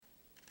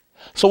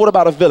So what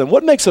about a villain?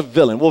 What makes a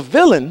villain? Well,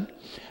 villain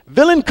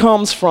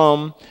comes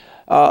from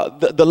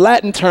the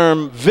Latin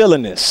term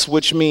villanus,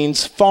 which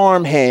means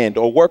farmhand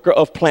or worker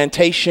of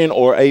plantation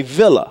or a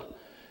villa.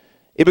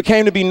 It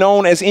became to be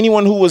known as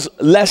anyone who was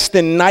less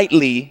than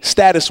knightly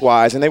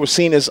status-wise, and they were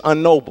seen as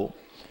unnoble.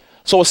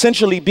 So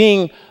essentially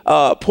being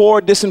poor,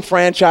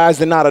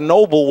 disenfranchised, and not a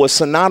noble was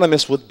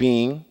synonymous with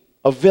being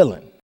a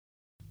villain.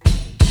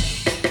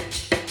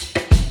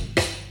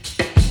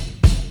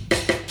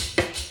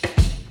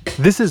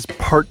 This is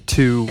part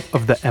 2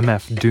 of the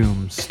MF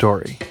Doom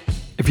story.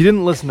 If you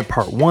didn't listen to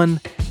part 1,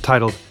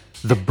 titled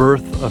The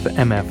Birth of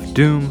MF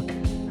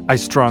Doom, I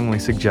strongly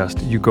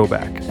suggest you go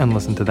back and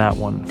listen to that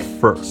one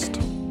first.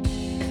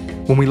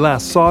 When we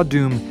last saw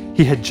Doom,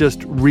 he had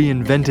just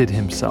reinvented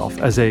himself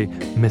as a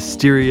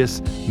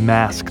mysterious,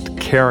 masked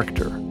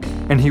character,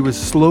 and he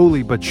was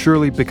slowly but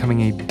surely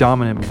becoming a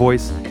dominant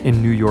voice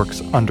in New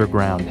York's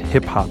underground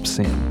hip-hop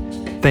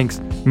scene, thanks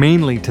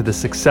mainly to the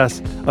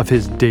success of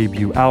his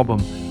debut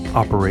album,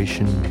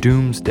 Operation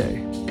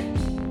Doomsday.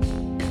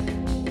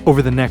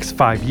 Over the next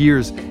 5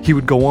 years, he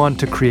would go on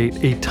to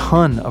create a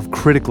ton of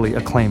critically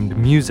acclaimed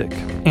music,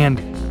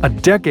 and a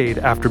decade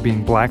after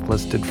being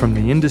blacklisted from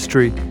the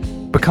industry,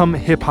 become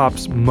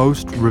hip-hop's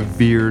most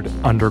revered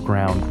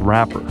underground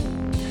rapper.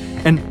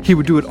 And he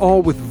would do it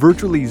all with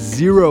virtually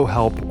zero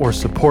help or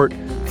support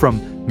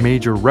from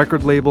major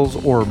record labels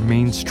or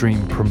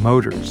mainstream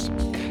promoters.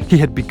 He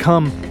had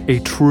become a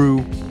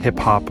true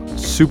hip-hop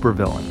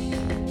supervillain.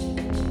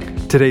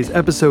 Today's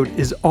episode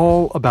is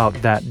all about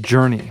that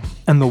journey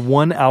and the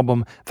one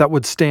album that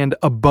would stand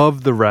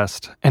above the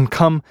rest and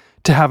come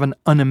to have an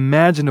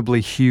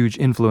unimaginably huge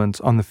influence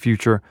on the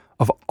future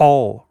of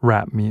all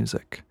rap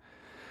music.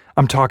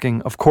 I'm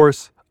talking, of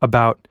course,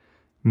 about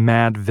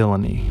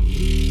Madvillainy.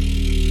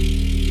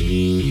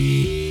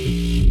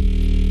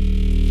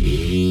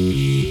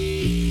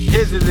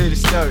 Here's a little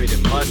story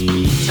that must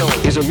be told.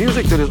 It's a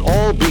music that is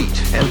all beat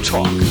and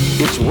talk.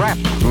 It's rap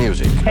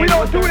music. We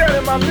don't do that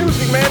in my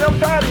music, man. I'm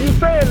tired of you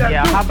saying that.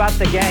 Yeah, how about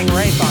the gang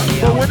rape on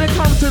you? But when it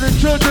comes to the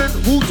children,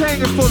 Wu-Tang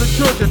is for the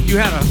children.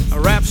 You had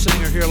a rap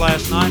singer here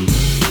last night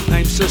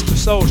named Sister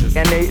Soldier.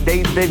 And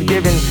they've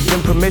given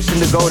them permission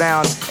to go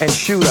down and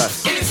shoot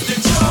us. It's the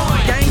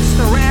joy.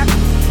 Gangsta rap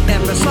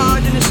and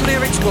misogynist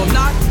lyrics will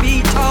not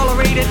be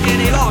tolerated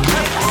any longer.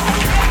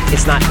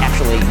 It's not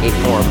actually a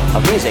form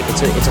of music,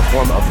 it's a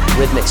form of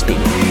rhythmic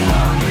speaking.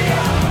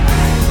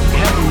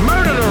 Have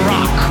murdered a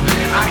rock,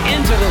 I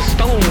injured a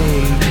stone,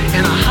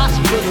 and I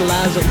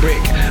hospitalized a brick.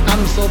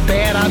 I'm so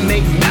bad I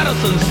make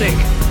medicine sick.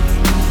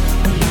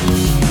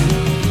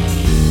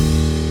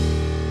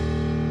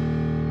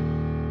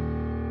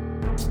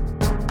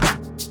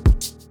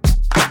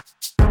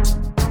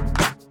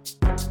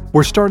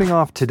 We're starting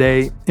off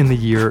today in the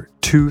year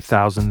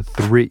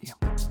 2003,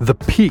 the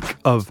peak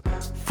of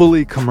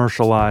fully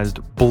commercialized,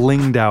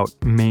 blinged-out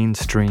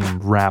mainstream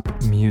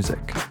rap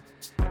music.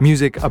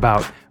 Music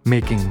about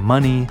making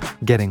money,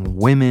 getting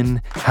women,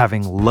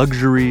 having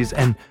luxuries,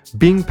 and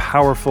being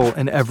powerful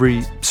in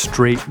every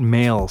straight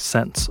male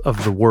sense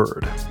of the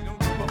word.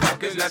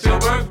 It's not your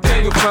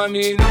birthday, you'll find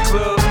me in the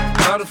club.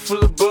 Bottle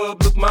full of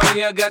bub, look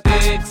mommy, I got the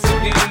X.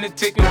 I'm into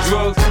taking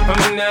drugs,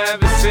 I'm into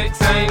having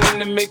sex, I ain't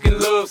into making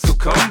love. So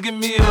come give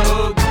me a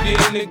hug,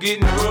 if you're into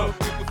getting rough.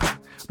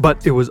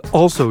 But it was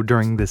also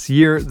during this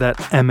year that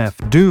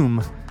MF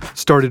Doom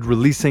started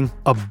releasing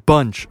a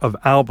bunch of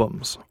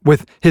albums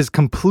with his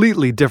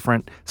completely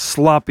different,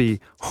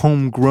 sloppy,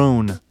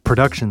 homegrown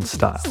production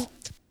style.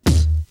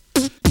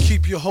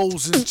 Keep your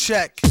hoes in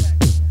check.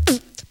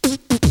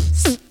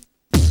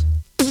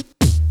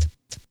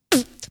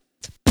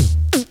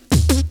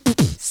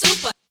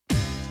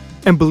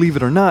 And believe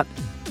it or not,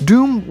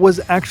 Doom was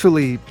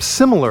actually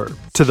similar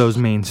to those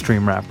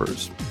mainstream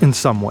rappers in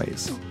some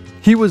ways.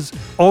 He was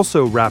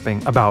also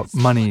rapping about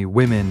money,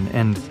 women,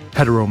 and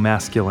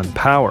heteromasculine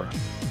power.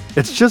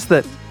 It's just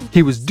that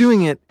he was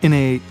doing it in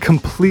a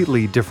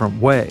completely different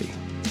way.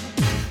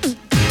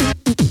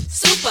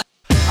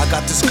 I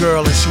got this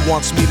girl and she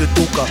wants me to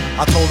duke her.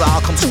 I told her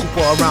I'll come scoop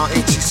her around 8.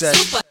 She said,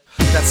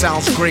 that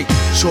sounds great.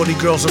 Shorty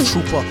girl's a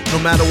trooper. No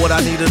matter what I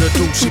needed to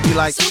do, she'd be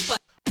like...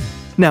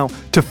 Now,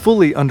 to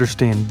fully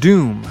understand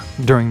Doom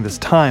during this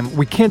time,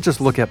 we can't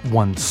just look at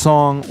one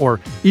song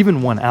or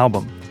even one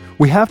album.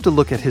 We have to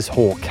look at his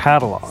whole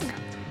catalog.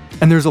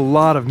 And there's a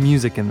lot of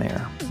music in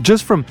there.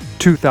 Just from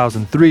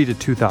 2003 to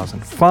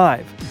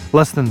 2005,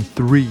 less than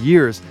 3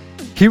 years,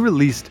 he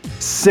released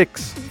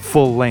 6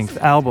 full-length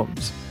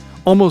albums,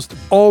 almost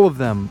all of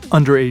them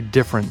under a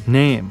different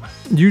name,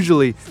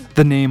 usually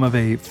the name of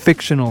a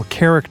fictional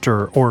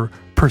character or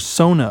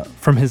persona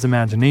from his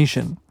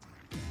imagination.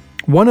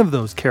 One of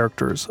those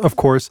characters, of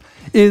course,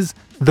 is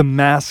the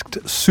masked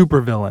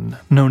supervillain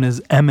known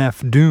as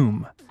MF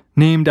Doom,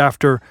 named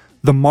after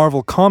the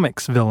Marvel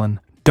Comics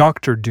villain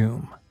Dr.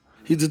 Doom.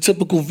 He's the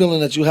typical villain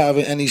that you have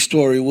in any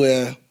story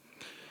where,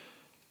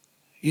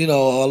 you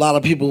know, a lot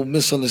of people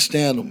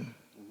misunderstand him.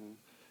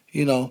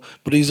 You know,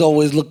 but he's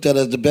always looked at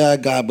as the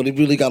bad guy, but he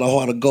really got a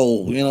heart of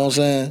gold, you know what I'm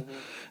saying?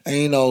 And,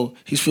 you know,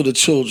 he's for the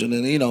children,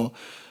 and, you know,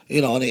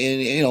 You know, and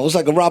it's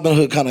like a Robin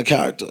Hood kind of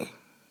character.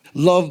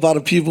 Loved by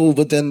the people,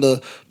 but then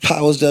the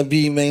powers that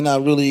be may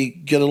not really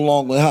get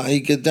along with how he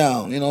get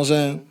down. You know what I'm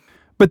saying?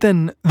 But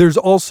then there's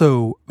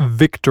also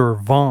Victor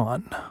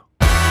Vaughn.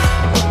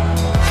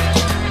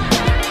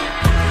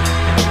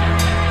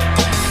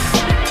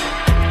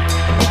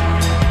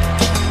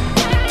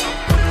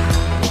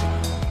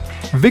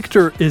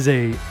 Victor is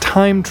a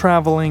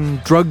time-traveling,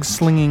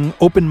 drug-slinging,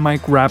 open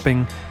mic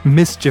rapping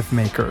mischief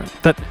maker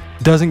that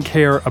doesn't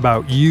care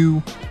about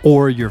you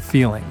or your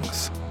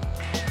feelings.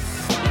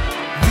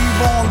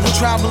 V-Vaughn, the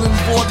traveling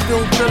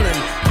vaudeville villain.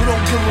 You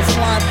don't give a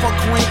flying fuck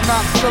who ain't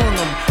not feeling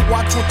them.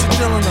 Watch what you're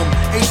dealing them.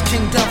 Ace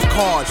King Death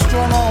Card.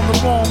 Strong arm the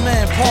wrong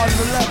man, pardon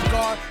the left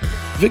guard.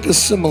 Vic is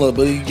similar,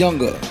 but he's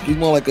younger. He's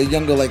more like a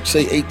younger, like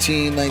say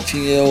 18,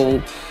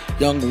 19-year-old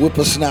young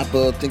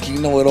whippersnapper, think he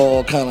know it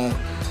all kind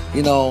of,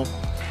 you know.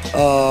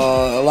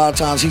 A lot of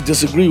times he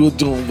disagree with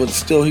Doom, but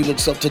still he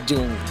looks up to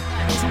Doom.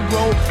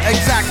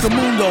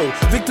 Exactamundo.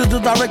 Victor the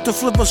director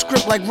flip a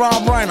script like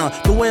Rob Reiner.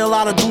 The way a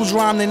lot of dudes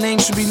rhyme, their name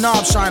should be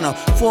Knob Shiner.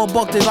 For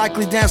 $1 they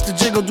likely dance the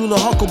jiggle, do the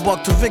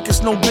hucklebuck. To Vic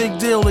it's no big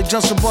deal, they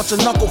just a bunch of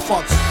knuckle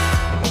fucks.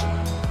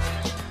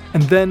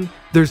 And then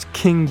there's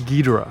King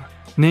Ghidorah,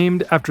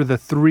 named after the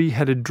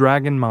three-headed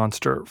dragon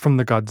monster from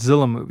the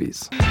Godzilla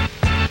movies.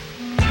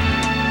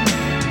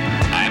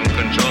 I'm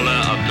controller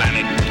of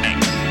Planet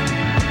X.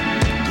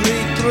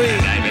 3-3.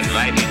 And I've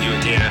invited you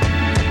here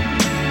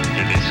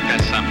to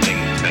discuss something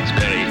that's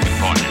very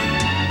important.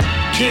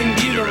 King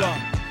Ghidorah.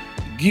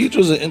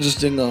 Ghidorah's an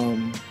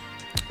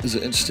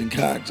interesting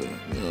character.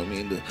 You know what I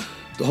mean?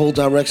 The whole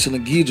direction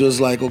of Ghidorah is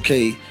like,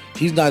 okay,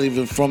 he's not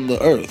even from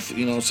the Earth.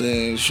 You know what I'm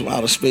saying? He's from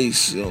outer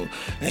space. You know,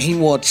 and he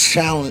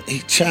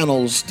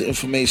channels the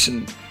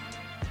information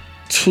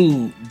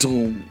to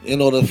Doom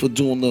in order for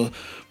Doom to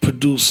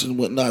produce and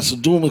whatnot. So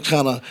Doom is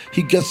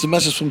he gets the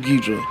message from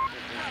Ghidorah.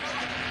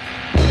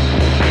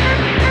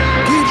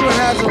 Ghidorah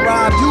has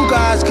arrived, you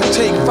guys can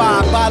take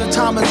 5. By the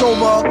time it's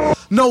over,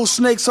 no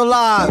snakes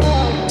alive.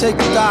 Take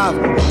a dive,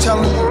 I'm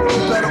telling you,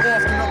 you better off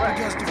than up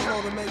against the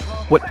floor to make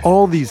her. What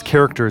all these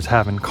characters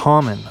have in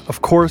common,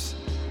 of course,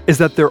 is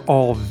that they're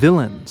all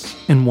villains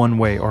in one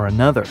way or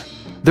another.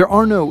 There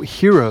are no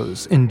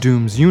heroes in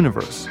Doom's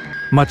universe,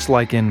 much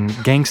like in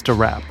gangsta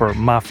rap or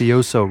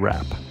mafioso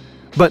rap.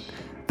 But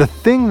the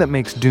thing that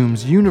makes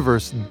Doom's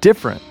universe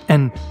different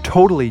and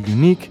totally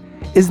unique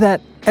is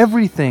that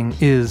everything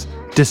is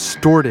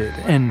distorted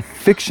and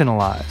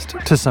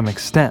fictionalized to some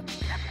extent.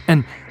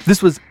 And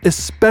this was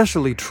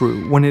especially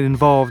true when it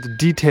involved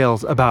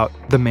details about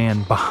the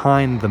man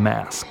behind the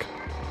mask.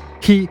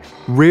 He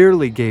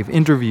rarely gave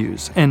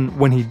interviews, and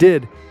when he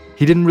did,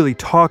 he didn't really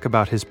talk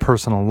about his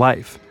personal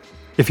life.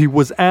 If he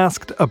was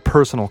asked a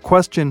personal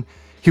question,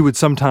 he would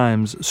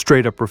sometimes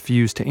straight up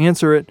refuse to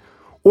answer it,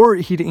 or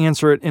he'd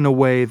answer it in a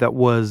way that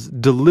was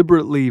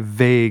deliberately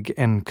vague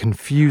and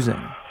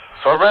confusing.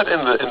 So I read in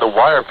the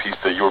Wire piece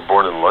that you were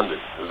born in London.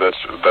 Is that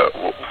true,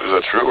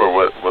 or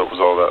what was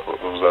all that? What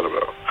was that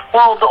about?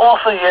 Well, the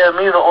author,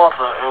 me, the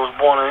author, was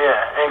born in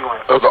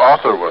England. Oh, the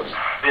author was.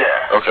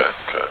 Yeah. Okay.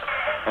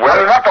 I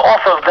mean, not the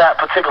author of that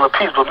particular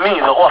piece, but me,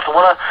 the author.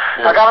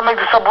 I gotta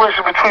make the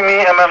separation between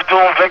me, MF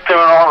Doom, Victor,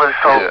 and all this.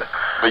 So. Yeah.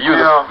 But you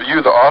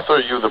the author, or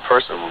you the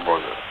person who was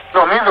born there?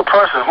 No, me the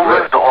person who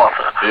is the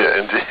author.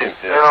 Yeah, indeed. Yeah.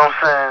 You know what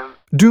I'm saying?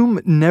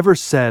 Doom never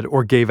said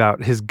or gave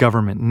out his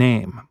government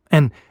name,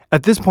 and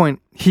at this point,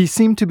 he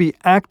seemed to be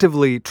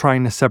actively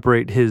trying to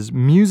separate his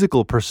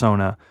musical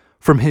persona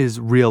from his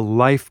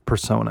real-life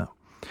persona.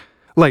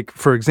 Like,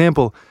 for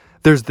example,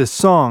 there's this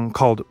song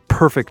called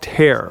Perfect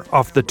Hair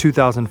off the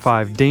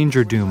 2005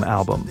 Danger Doom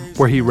album,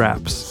 where he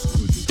raps.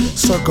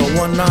 Circa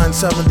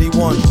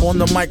 1971, on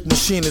the mic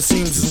machine, it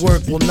seems his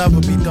work will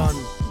never be done.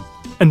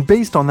 And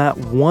based on that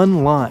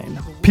one line,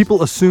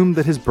 people assumed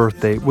that his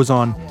birthday was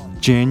on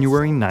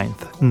January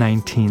 9th,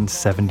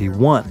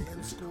 1971.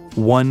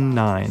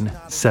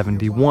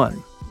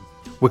 1971.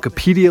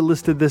 Wikipedia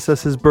listed this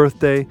as his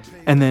birthday,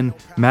 and then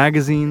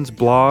magazines,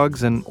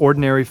 blogs, and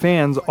ordinary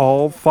fans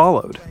all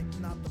followed.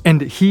 And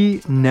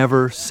he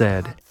never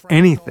said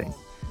anything.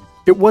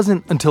 It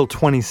wasn't until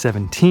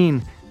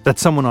 2017 that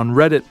someone on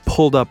Reddit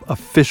pulled up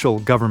official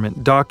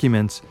government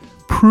documents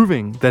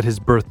proving that his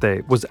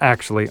birthday was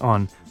actually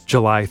on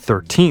July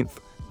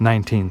 13th,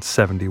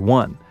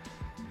 1971.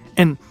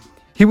 And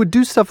he would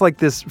do stuff like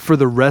this for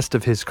the rest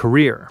of his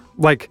career,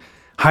 like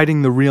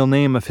hiding the real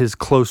name of his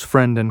close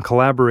friend and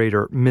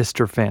collaborator,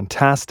 Mr.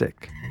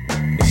 Fantastic.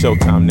 It's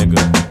showtime, nigga.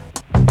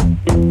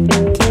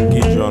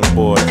 Get you on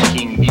board.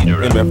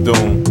 MF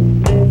Doom.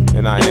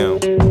 And I am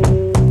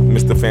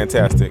Mr.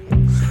 Fantastic.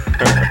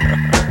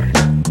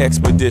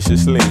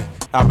 Expeditiously,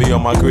 I'll be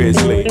on my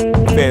grizzly.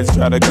 Feds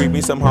try to creep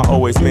me, somehow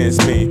always miss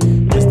me.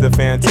 Mr.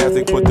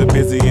 Fantastic, put the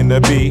busy in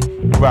the beat.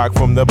 Rock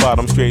from the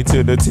bottom straight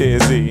to the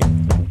tizzy.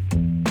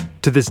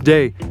 To this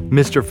day,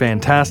 Mr.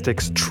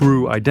 Fantastic's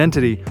true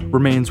identity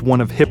remains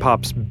one of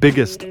hip-hop's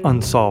biggest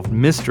unsolved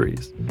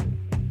mysteries.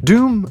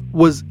 Doom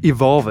was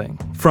evolving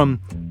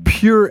from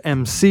pure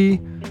MC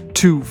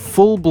to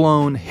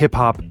full-blown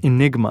hip-hop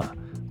enigma,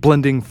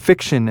 blending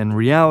fiction and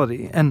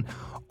reality, and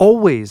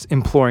always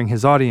imploring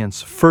his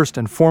audience, first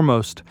and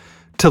foremost,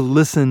 to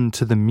listen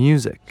to the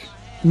music.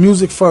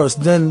 Music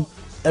first, then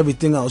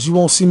everything else. You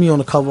won't see me on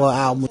the cover of an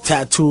album with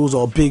tattoos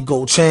or a big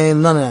gold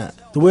chain, none of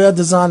that. The way I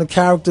design the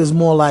character is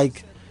more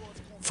like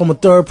from a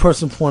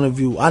third-person point of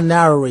view. I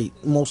narrate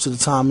most of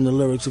the time in the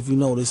lyrics, if you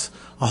notice.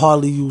 I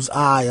hardly use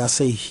I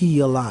say he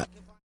a lot.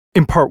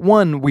 In part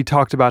 1, we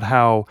talked about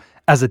how,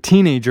 as a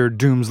teenager,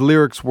 Doom's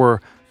lyrics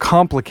were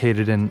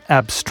complicated and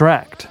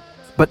abstract.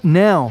 But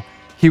now,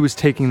 he was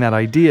taking that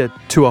idea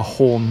to a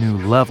whole new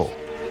level.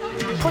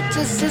 Put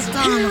your sister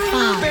on the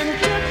phone.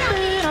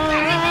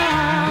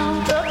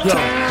 Yo,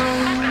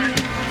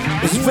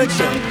 it's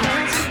Victor.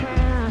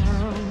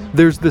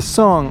 There's this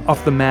song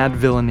off the Mad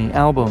Villainy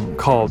album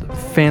called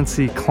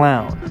Fancy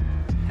Clown.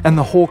 And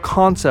the whole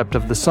concept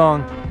of the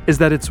song is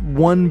that it's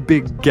one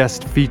big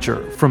guest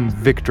feature from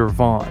Victor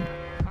Vaughn,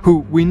 who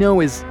we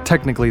know is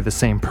technically the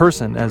same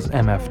person as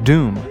MF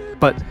Doom.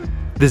 But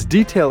this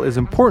detail is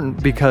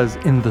important because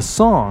in the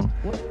song,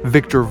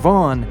 Victor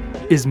Vaughn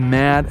is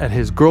mad at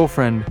his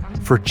girlfriend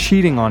for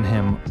cheating on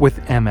him with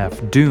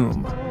MF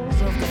Doom.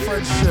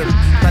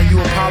 Now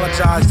you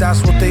apologize,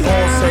 that's what they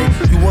all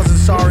say. You wasn't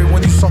sorry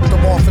when you sucked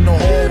them off in the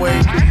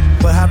hallway,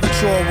 but have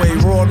it your way,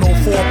 raw, no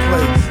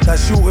foreplay.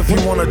 That's you if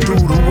you want a dude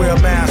who wear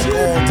a mask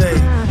all day.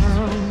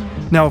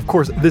 Now, of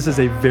course, this is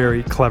a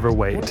very clever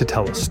way to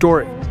tell a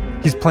story.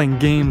 He's playing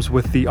games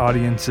with the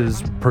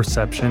audience's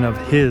perception of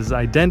his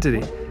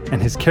identity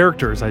and his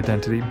character's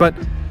identity, but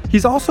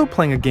he's also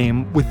playing a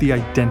game with the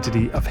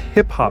identity of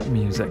hip-hop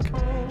music.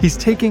 He's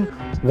taking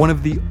one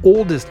of the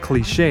oldest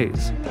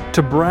cliches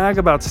to brag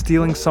about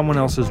stealing someone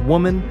else's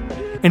woman,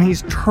 and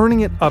he's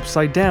turning it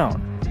upside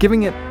down,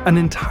 giving it an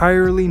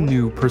entirely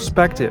new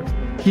perspective.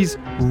 He's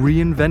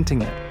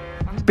reinventing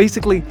it.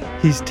 Basically,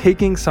 he's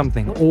taking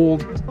something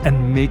old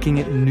and making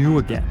it new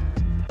again.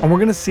 And we're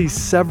going to see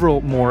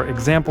several more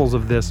examples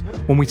of this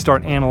when we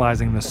start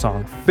analyzing the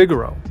song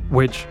Figaro,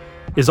 which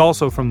is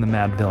also from the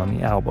Mad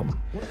Villainy album.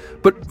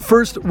 But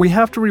first, we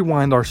have to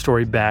rewind our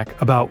story back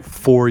about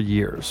 4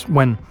 years,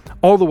 when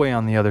all the way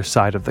on the other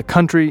side of the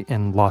country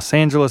in Los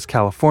Angeles,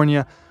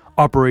 California,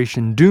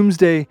 Operation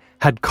Doomsday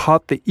had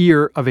caught the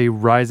ear of a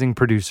rising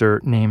producer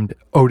named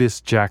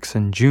Otis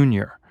Jackson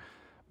Jr.,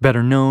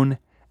 better known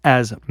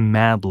as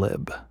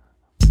Madlib.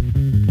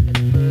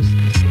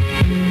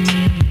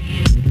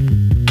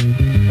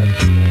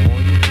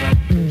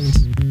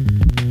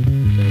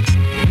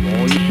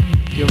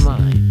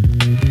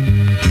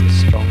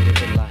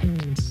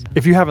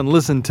 If you haven't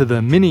listened to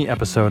the mini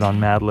episode on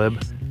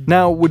Madlib,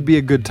 now would be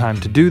a good time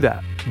to do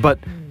that. But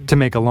to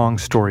make a long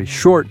story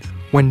short,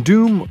 when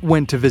Doom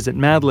went to visit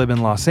Madlib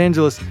in Los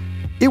Angeles,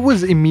 it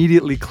was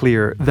immediately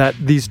clear that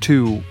these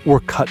two were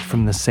cut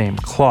from the same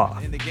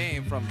cloth. In the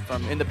game,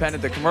 from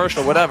independent to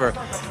commercial, whatever,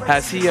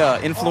 has he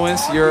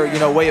influenced your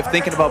way of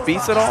thinking about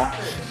beats at all?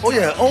 Oh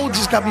yeah,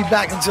 just got me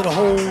back into the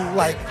whole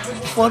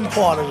fun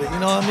part of it. You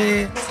know what I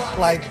mean?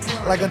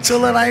 Like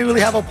until then, I didn't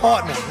really have a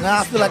partner. Now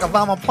I feel like I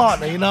found my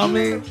partner. You know what I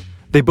mean?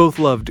 They both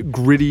loved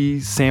gritty,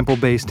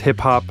 sample-based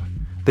hip-hop.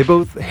 They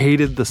both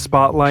hated the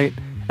spotlight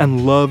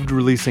and loved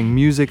releasing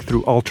music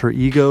through alter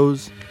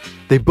egos.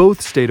 They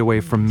both stayed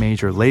away from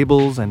major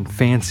labels and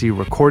fancy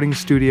recording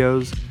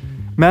studios.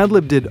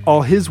 Madlib did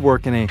all his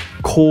work in a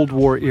Cold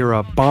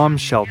War-era bomb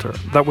shelter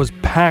that was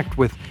packed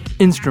with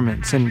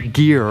instruments and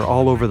gear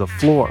all over the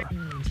floor.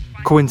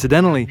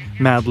 Coincidentally,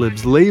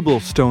 Madlib's label,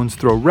 Stone's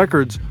Throw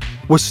Records,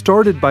 was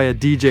started by a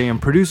DJ and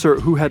producer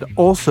who had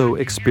also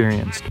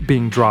experienced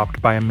being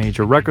dropped by a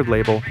major record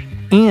label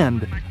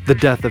and the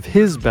death of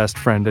his best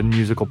friend and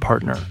musical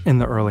partner in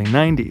the early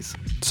 90s.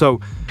 So,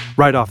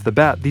 right off the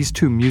bat, these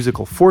two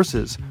musical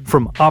forces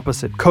from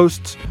opposite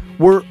coasts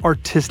were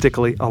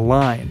artistically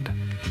aligned.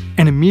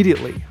 And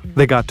immediately,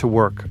 they got to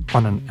work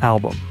on an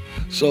album.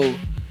 So,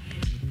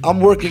 I'm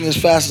working as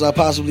fast as I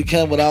possibly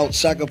can without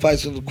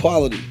sacrificing the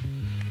quality.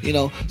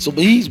 But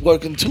he's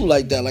working too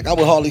like that. Like I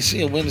would hardly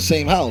see him. We're in the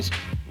same house.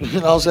 You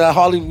know what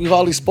I'm saying? We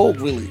hardly spoke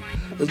really.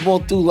 It's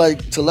more through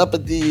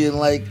telepathy and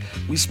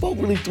we spoke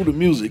really through the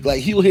music.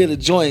 Like he'll hear the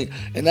joint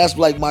and that's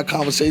my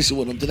conversation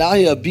with him. Then I'll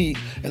hear a beat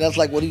and that's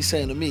what he's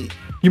saying to me.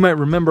 You might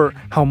remember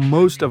how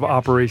most of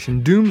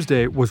Operation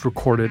Doomsday was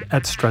recorded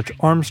at Stretch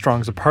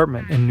Armstrong's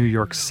apartment in New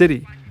York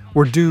City,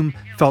 where Doom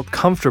felt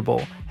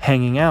comfortable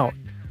hanging out,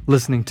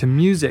 listening to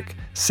music,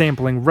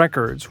 sampling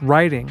records,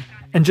 writing,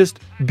 and just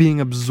being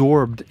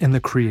absorbed in the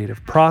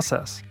creative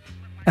process.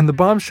 And the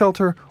bomb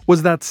shelter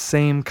was that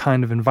same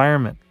kind of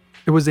environment.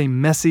 It was a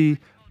messy,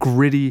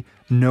 gritty,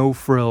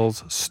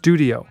 no-frills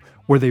studio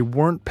where they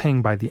weren't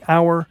paying by the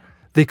hour,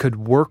 they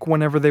could work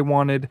whenever they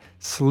wanted,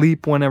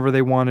 sleep whenever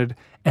they wanted,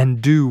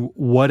 and do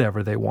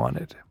whatever they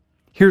wanted.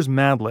 Here's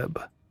Madlib.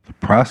 The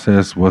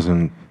process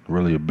wasn't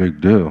really a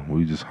big deal.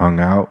 We just hung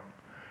out,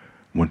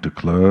 went to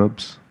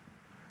clubs,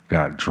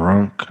 got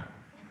drunk.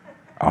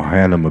 I'll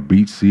hand him a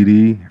beat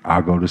CD.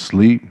 I'll go to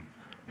sleep.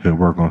 He'll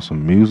work on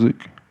some music.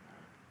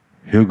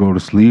 He'll go to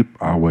sleep.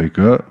 I'll wake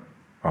up.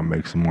 I'll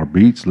make some more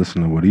beats,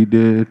 listen to what he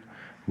did.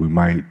 We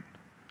might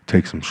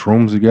take some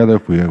shrooms together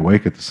if we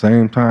awake at the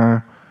same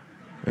time,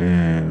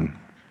 and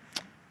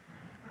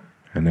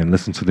then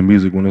listen to the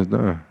music when it's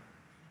done.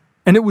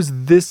 And it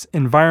was this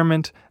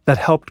environment that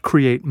helped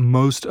create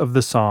most of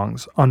the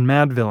songs on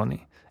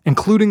Madvillainy,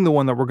 including the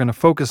one that we're going to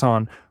focus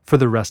on for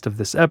the rest of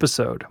this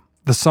episode,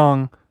 the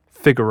song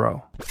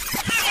Figaro.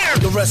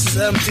 The rest is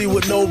empty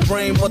with no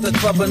brain, but the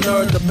clever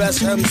nerd, the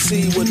best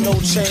MC with no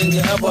chain you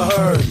ever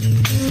heard.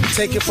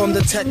 Take it from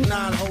the Tech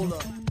 9 holder.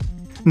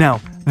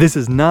 Now, this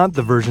is not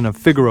the version of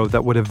Figaro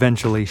that would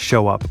eventually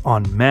show up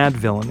on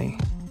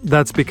Madvillainy.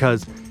 That's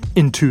because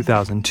in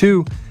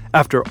 2002,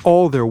 after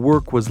all their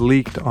work was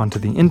leaked onto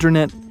the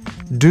internet,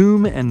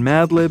 Doom and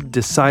Madlib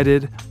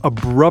decided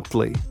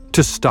abruptly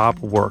to stop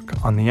work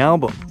on the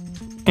album.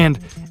 And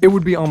it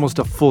would be almost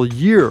a full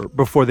year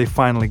before they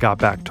finally got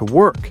back to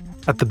work,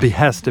 at the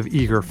behest of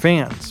eager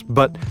fans.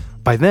 But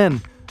by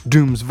then,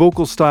 Doom's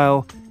vocal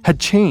style had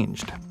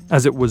changed,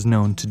 as it was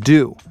known to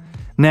do.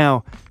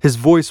 Now, his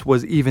voice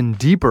was even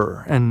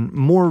deeper and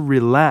more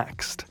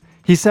relaxed.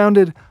 He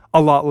sounded a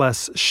lot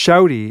less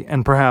shouty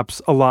and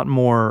perhaps a lot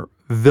more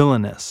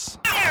villainous.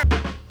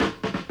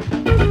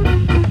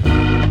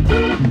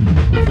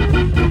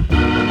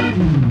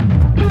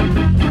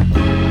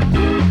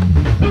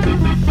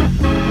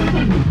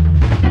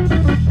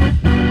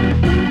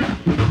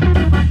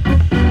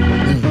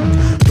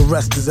 The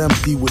rest is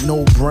empty with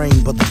no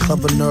brain, but the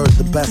clever nerd,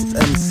 the best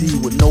MC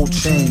with no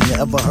chain you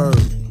ever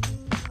heard.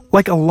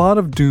 Like a lot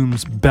of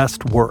Doom's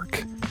best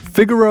work,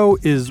 Figaro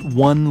is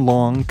one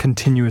long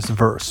continuous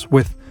verse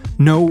with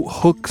no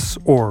hooks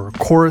or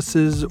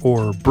choruses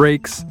or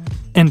breaks,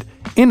 and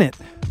in it,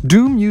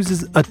 Doom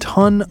uses a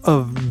ton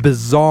of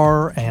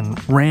bizarre and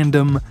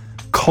random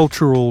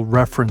cultural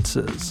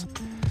references.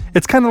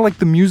 It's kind of like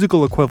the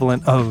musical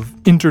equivalent of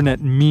internet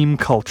meme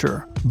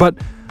culture, but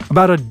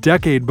about a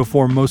decade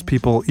before most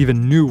people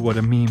even knew what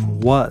a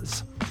meme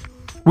was.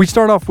 We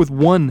start off with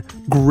one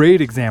great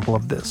example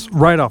of this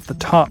right off the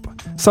top,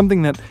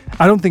 something that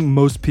I don't think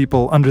most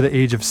people under the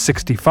age of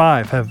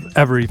 65 have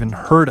ever even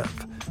heard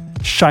of.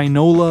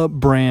 Shinola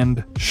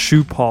brand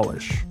shoe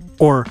polish,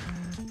 or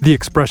the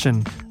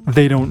expression,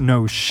 they don't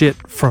know shit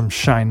from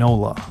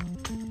Shinola.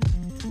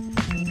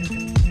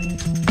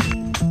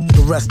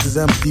 The rest is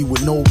empty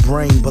with no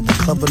brain, but the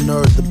clever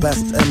nerd, the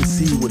best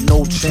MC with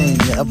no chain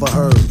you ever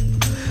heard.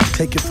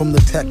 Take it from the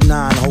Tech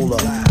 9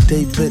 holder.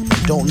 They bit,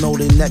 don't know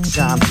they next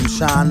shine from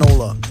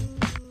Shinola.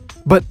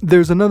 But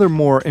there's another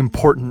more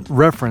important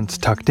reference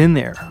tucked in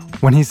there,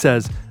 when he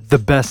says, the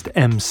best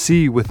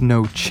MC with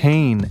no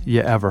chain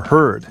you ever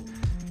heard.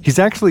 He's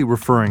actually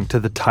referring to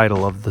the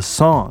title of the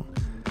song.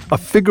 A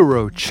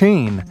Figaro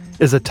chain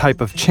is a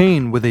type of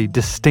chain with a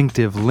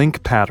distinctive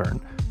link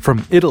pattern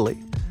from Italy.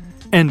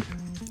 And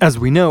as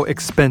we know,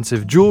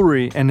 expensive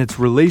jewelry and its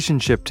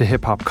relationship to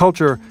hip-hop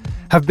culture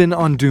have been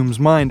on Doom's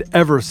mind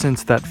ever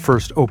since that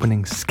first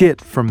opening skit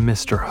from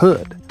Mr.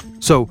 Hood.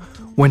 So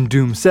when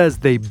Doom says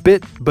they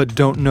bit but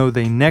don't know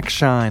they neck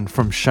shine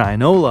from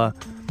Shinola,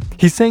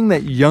 he's saying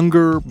that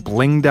younger,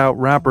 blinged out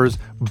rappers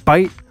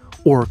bite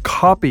or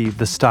copy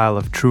the style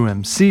of true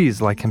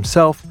MCs like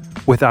himself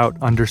without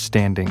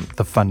understanding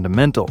the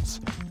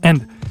fundamentals.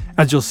 And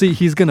as you'll see,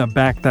 he's gonna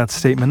back that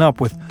statement up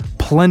with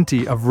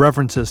plenty of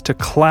references to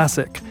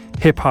classic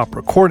hip-hop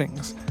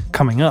recordings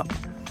coming up.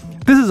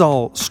 This is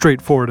all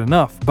straightforward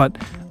enough, but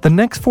the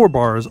next 4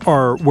 bars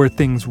are where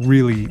things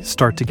really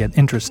start to get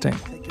interesting.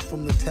 Take it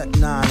from the Tech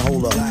 9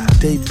 holder.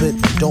 They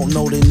bit, don't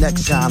know they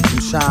next shine from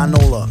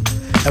Shinola.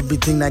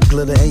 Everything that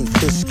glitter ain't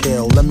fish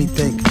scale. Let me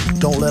think,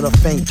 don't let her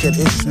faint, kid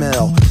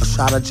Ishmael. A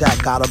shot of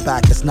Jack got her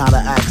back, it's not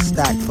an axe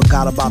stack.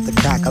 Forgot about the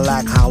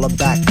cackalack, holler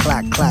back,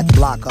 clack, clack,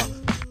 blocker.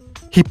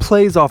 He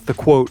plays off the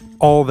quote,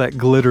 all that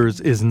glitters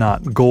is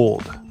not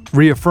gold,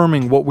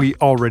 reaffirming what we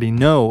already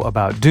know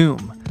about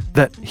Doom,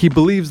 that he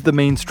believes the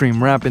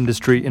mainstream rap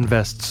industry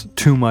invests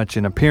too much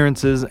in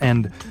appearances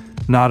and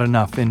not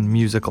enough in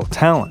musical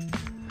talent.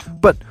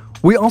 But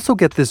we also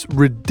get this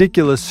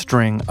ridiculous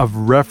string of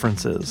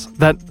references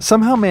that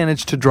somehow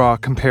manage to draw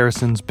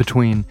comparisons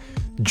between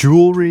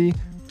jewelry,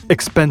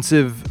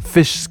 expensive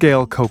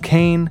fish-scale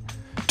cocaine,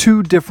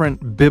 2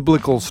 different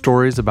biblical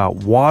stories about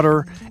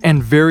water,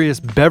 and various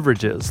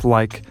beverages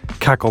like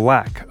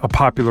Cacolac, a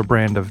popular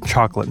brand of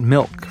chocolate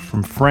milk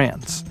from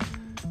France.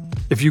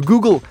 If you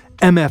Google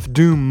MF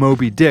Doom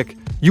Moby Dick,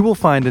 you will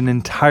find an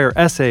entire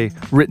essay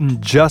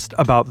written just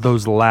about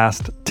those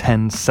last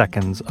 10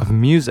 seconds of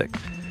music.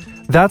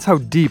 That's how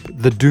deep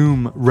the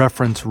Doom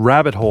reference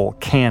rabbit hole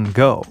can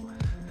go.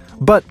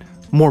 But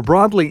more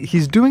broadly,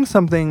 he's doing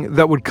something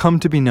that would come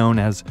to be known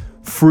as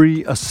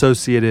free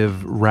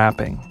associative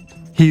rapping.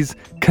 He's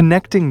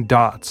connecting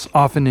dots,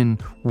 often in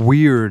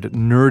weird,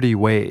 nerdy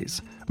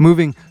ways,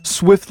 moving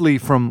swiftly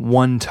from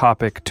one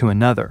topic to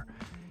another.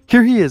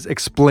 Here he is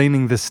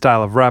explaining this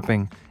style of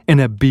rapping in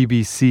a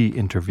BBC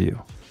interview.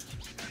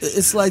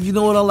 It's like, you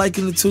know what I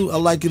liken it to? I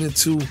liken it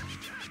to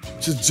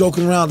just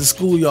joking around the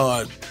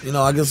schoolyard. You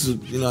know, I guess,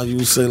 you know, you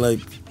would say like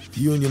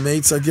you and your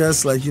mates, I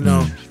guess, like, you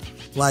know,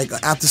 like an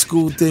after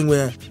school thing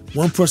where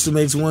one person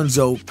makes one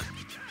joke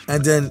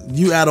and then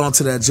you add on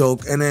to that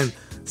joke, and then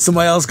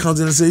somebody else comes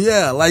in and say,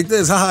 yeah, like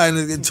this, haha, and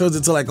it turns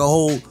into like a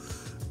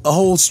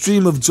whole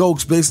stream of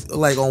jokes based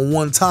like on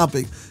one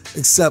topic,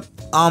 except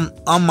I'm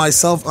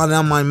myself and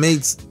I'm my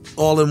mates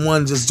all in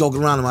one, just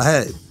joking around in my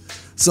head.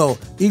 So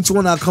each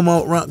one I come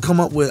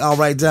up with, I'll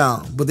write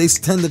down, but they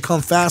tend to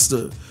come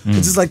faster.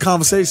 It's just like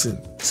conversation.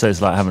 So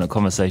it's like having a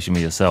conversation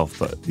with yourself,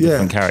 but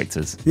different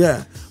characters.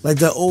 Yeah, like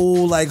that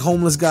old like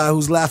homeless guy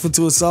who's laughing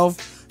to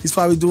himself. He's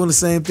probably doing the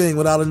same thing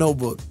without a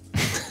notebook.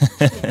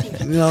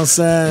 You know what I'm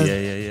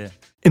saying? Yeah.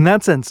 In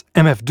that sense,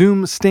 MF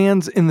Doom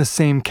stands in the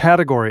same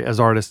category as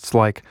artists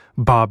like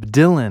Bob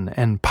Dylan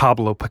and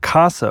Pablo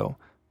Picasso,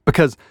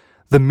 because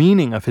the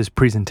meaning of his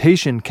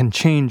presentation can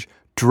change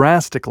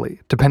drastically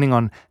depending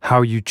on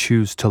how you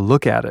choose to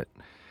look at it.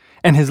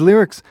 And his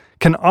lyrics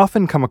can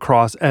often come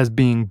across as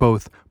being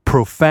both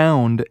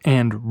profound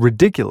and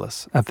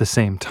ridiculous at the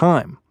same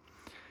time.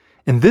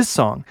 In this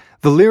song,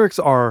 the lyrics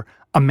are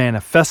a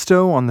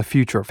manifesto on the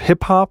future of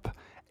hip-hop,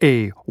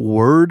 a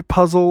word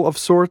puzzle of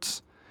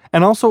sorts,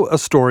 and also a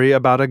story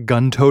about a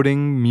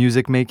gun-toting,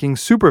 music-making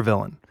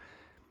supervillain.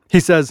 He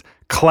says,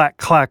 clack,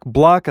 clack,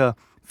 blocka,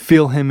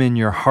 feel him in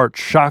your heart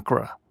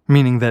chakra,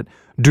 meaning that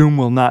Doom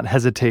will not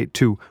hesitate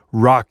to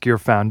rock your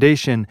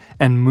foundation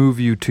and move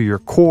you to your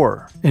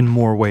core in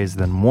more ways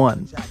than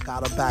one.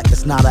 Got her back,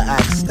 it's not an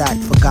act stack.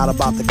 Forgot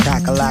about the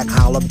cackalack,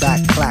 holler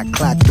back, clack,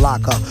 clack,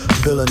 blocker.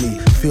 Villainy,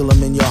 feel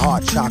him in your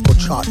heart, chakra,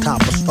 chart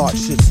topper, start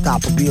shit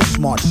stopper, be a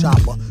smart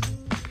shopper.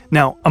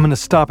 Now, I'm going to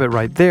stop it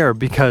right there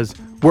because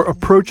we're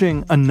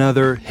approaching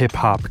another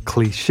hip-hop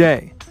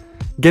cliche,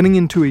 getting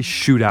into a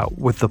shootout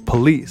with the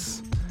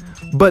police.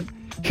 But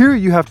here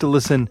you have to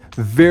listen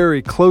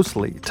very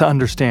closely to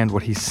understand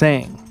what he's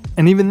saying.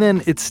 And even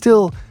then, it's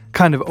still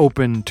kind of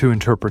open to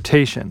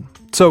interpretation.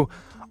 So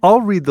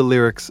I'll read the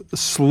lyrics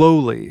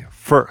slowly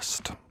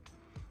first.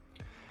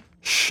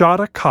 Shot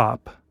a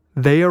cop,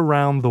 they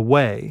around the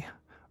way,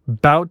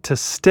 bout to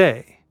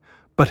stay,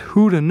 but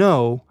who to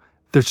know,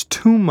 there's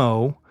two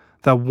mo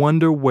that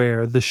wonder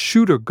where the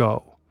shooter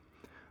go.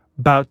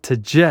 Bout to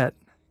jet,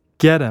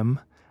 get 'em,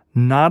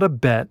 not a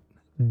bet,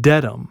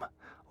 dead 'em.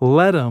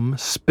 Let 'em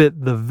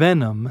spit the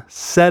venom,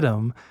 set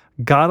 'em,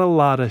 got a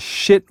lot of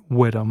shit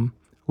with 'em,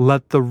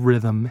 let the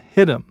rhythm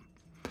hit 'em.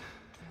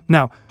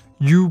 Now,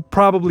 you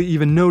probably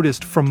even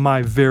noticed from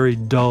my very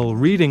dull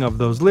reading of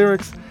those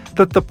lyrics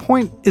that the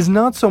point is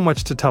not so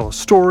much to tell a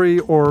story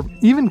or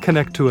even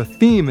connect to a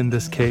theme in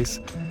this case,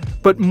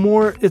 but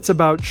more it's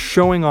about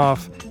showing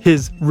off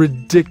his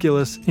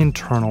ridiculous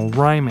internal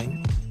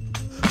rhyming.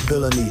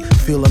 Villainy,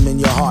 feel him in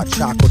your heart,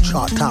 chakra,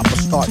 chart topper,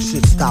 start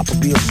shit stopper,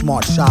 be a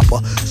smart shopper.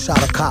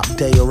 Shot a cop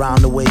day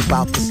around the way,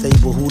 bout to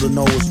stable, who to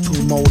know is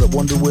two mo that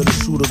wonder where the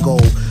shooter go.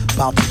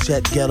 Bout to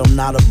jet, get him,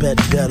 not a bet,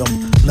 dead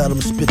him. Let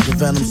him spit the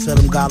venom, set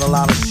him, got a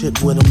lot of shit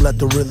with him, let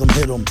the rhythm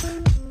hit him.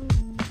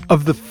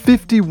 Of the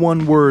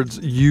 51 words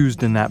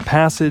used in that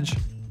passage,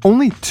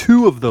 only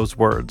 2 of those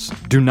words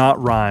do not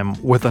rhyme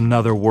with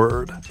another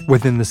word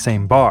within the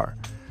same bar.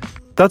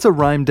 That's a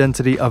rhyme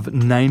density of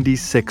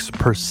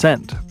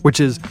 96%, which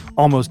is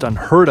almost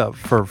unheard of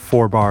for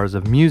 4 bars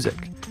of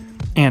music.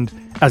 And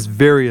as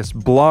various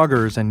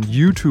bloggers and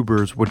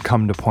YouTubers would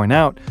come to point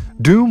out,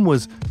 Doom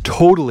was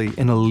totally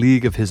in a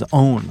league of his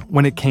own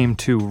when it came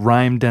to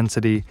rhyme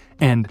density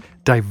and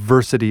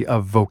diversity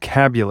of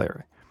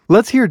vocabulary.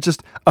 Let's hear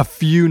just a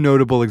few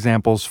notable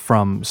examples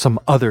from some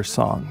other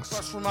songs.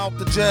 Fresh from out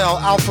the jail,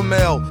 alpha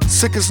male,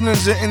 sickest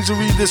ninja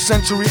injury this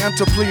century,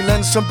 enter plea,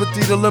 lend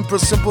sympathy to limper,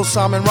 simple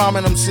Simon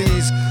rhyming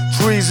MCs.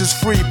 Trees is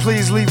free,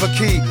 please leave a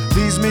key.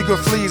 These meager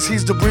fleas,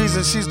 he's the breeze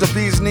and she's the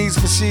bee's knees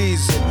for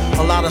she's.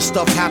 A lot of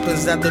stuff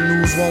happens that the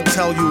news won't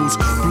tell yous.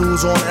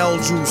 Blues on L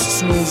juice,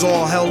 snooze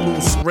all hell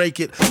loose. Rake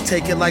it,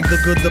 take it like the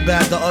good, the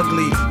bad, the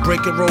ugly.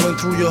 Break it rolling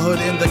through your hood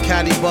in the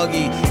caddy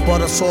buggy.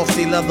 Butter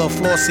softy, leather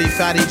flossy,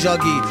 fatty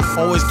juggy.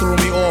 Always threw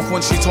me off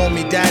when she told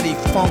me daddy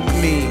funk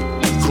me.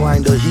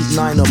 Grinder, heat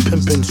niner,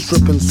 pimpin',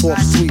 strippin',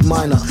 soft, sweet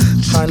minor.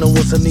 China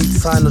was a neat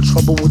sign of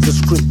trouble with the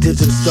script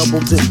digits, double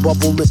dip,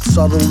 bubble lip,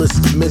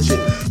 subtlest midget.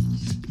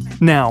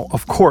 Now,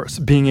 of course,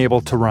 being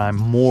able to rhyme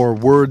more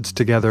words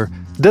together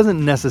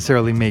doesn't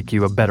necessarily make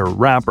you a better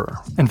rapper.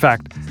 In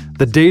fact,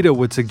 the data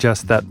would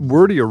suggest that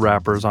wordier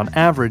rappers on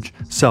average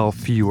sell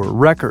fewer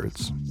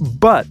records.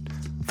 But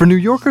for New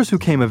Yorkers who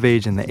came of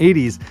age in the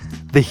 80s,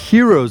 the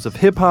heroes of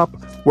hip-hop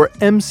were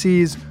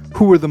MCs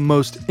who were the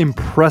most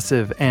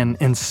impressive and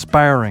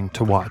inspiring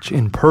to watch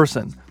in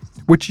person,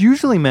 which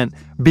usually meant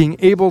being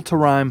able to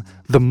rhyme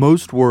the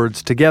most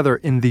words together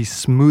in the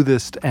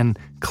smoothest and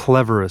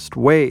cleverest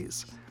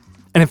ways.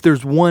 And if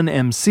there's one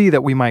MC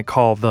that we might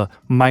call the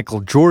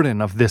Michael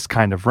Jordan of this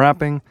kind of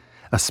rapping,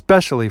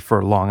 especially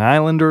for Long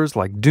Islanders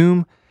like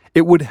Doom,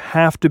 it would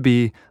have to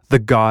be the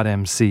God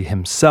MC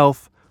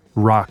himself,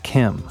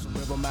 Rakim.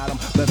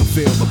 Let him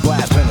feel the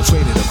blast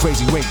penetrated a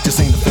crazy rate. Just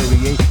ain't a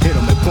 38. Hit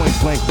him at point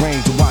blank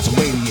range to watch him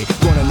radiate.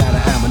 Running out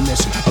of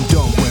ammunition. I'm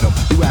done with him.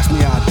 You ask me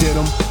how I did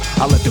him,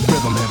 I let the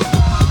rhythm hit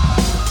him.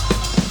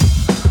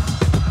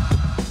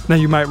 Now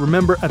you might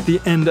remember at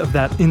the end of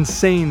that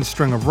insane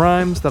string of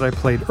rhymes that I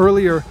played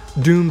earlier,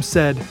 Doom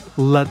said,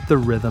 "Let the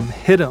rhythm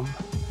hit 'em."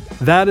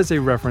 That is a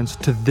reference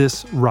to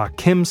this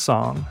Rakim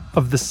song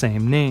of the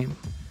same name.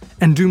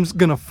 And Doom's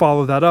gonna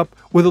follow that up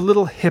with a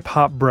little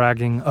hip-hop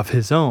bragging of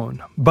his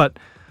own. But,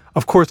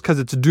 of course, because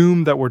it's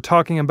Doom that we're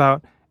talking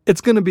about,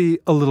 it's gonna be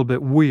a little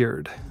bit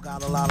weird.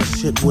 Got a lot of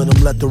shit with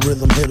him, let the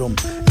rhythm hit him.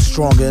 It's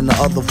stronger in the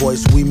other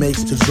voice. We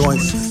makes the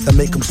joints that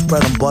make them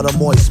spread them butter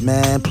moist,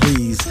 man,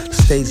 please. The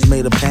stage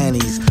made of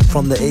panties.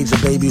 From the age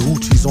of baby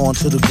hoochies on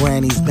to the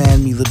grannies.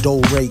 Man me the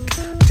dough rake.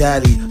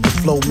 Daddy, the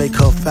flow make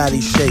her fatty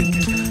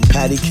shake.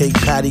 Patty cake,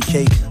 patty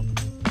cake.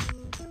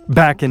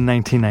 Back in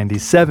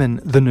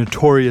 1997, the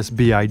Notorious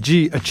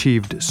B.I.G.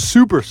 achieved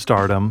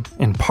superstardom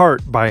in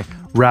part by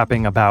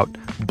rapping about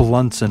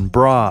blunts and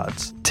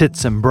broads,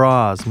 tits and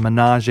bras,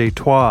 menage a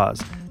trois,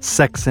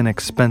 sex and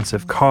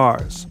expensive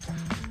cars.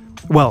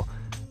 Well,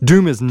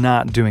 Doom is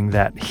not doing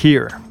that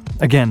here.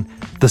 Again,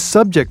 the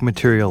subject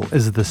material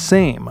is the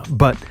same,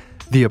 but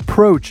the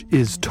approach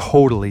is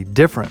totally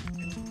different.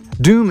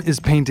 Doom is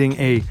painting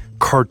a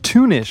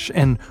cartoonish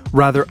and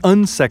rather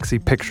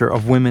unsexy picture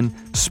of women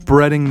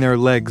spreading their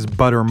legs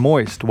butter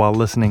moist while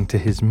listening to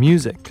his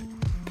music.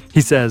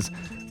 He says,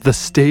 "The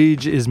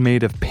stage is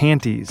made of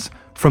panties,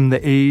 from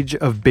the age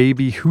of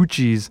baby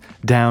hoochies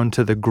down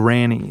to the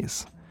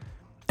grannies."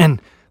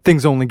 And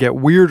things only get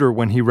weirder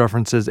when he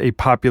references a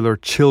popular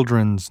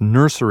children's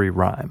nursery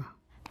rhyme.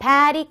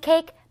 Patty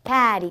cake,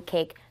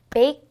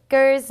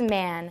 baker's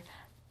man.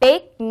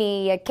 Bake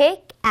me a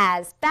cake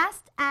as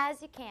fast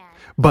as you can.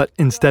 But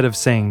instead of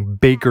saying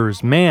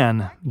baker's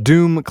man,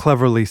 Doom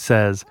cleverly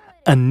says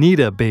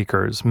Anita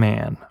Baker's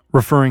man,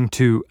 referring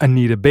to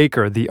Anita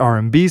Baker, the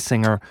R&B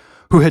singer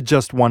who had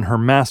just won her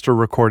master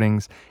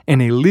recordings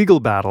in a legal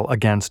battle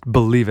against,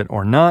 believe it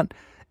or not,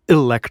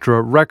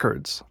 Elektra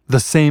Records, the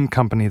same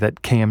company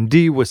that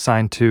KMD was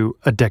signed to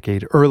a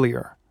decade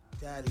earlier.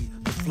 Daddy,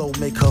 the flow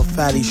make her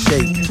fatty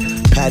shake.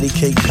 Patty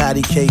cake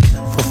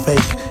for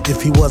fake.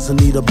 If he was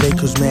Anita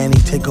Baker's man,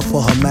 he'd take her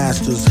for her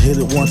masters. Hit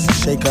it once and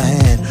shake her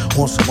hand.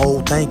 On some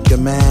old thank you,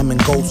 ma'am,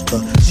 and ghost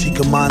her. She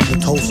could mind the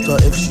toaster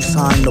if she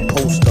signed the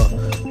poster.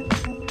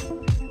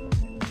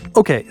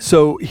 Okay,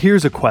 so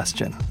here's a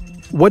question.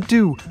 What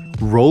do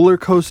roller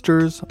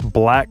coasters,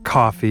 black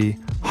coffee,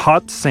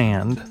 hot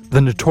sand,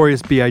 the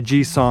Notorious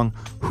B.I.G. song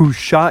Who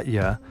Shot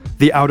Ya,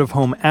 the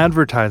Out-of-Home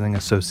Advertising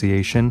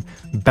Association,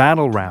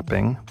 battle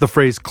rapping, the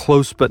phrase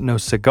close but no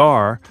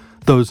cigar,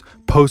 those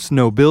post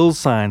no bills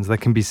signs that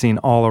can be seen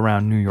all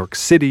around New York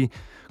City,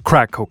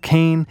 crack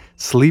cocaine,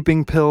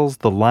 sleeping pills,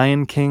 the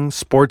Lion King,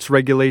 sports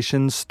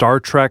regulations, Star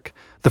Trek,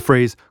 the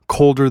phrase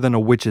colder than a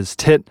witch's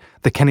tit,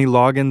 the Kenny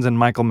Loggins and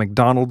Michael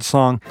McDonald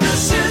song,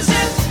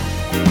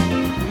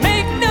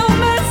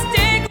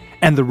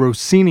 and the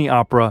Rossini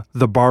opera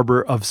The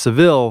Barber of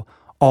Seville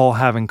all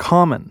have in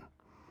common?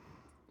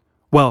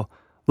 Well,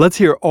 let's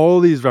hear all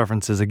these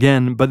references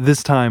again, but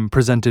this time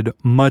presented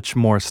much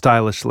more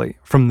stylishly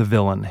from the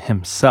villain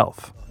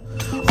himself.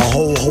 A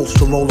whole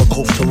host of roller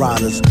coaster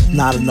riders,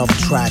 not enough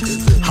tracks,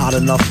 hot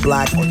enough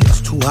black,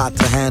 it's too hot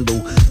to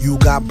handle. You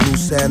got blue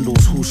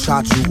sandals, who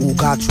shot you, who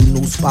got you,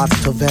 new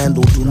spots to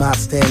vandal. Do not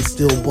stand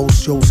still,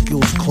 boast your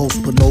skills close,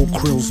 but no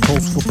krills.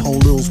 Toast for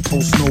polils,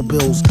 post no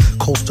bills.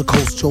 Coast to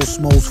coast, Joe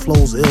Smoes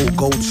flows ill.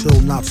 Go chill,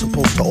 not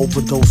supposed to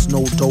overdose,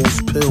 no dose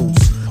pills.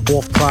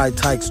 Off pride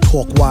tykes,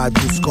 talk wide,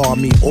 do scar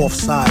me. Off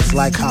sides,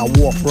 like how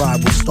Worf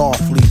ride with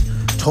Starfleet.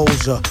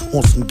 Told ya,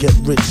 on some get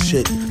rich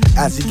shit.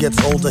 As he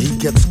gets older, he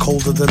gets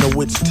colder than a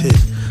witch tit.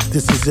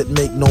 This is it,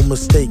 make no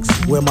mistakes.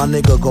 Where my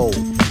nigga go?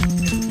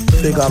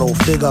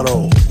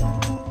 Figaro.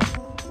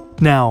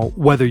 Now,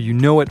 whether you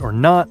know it or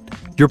not,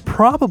 you're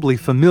probably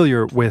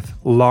familiar with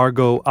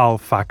Largo al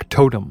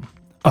Factotum,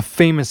 a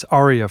famous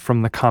aria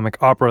from the comic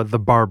opera The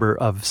Barber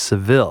of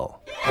Seville.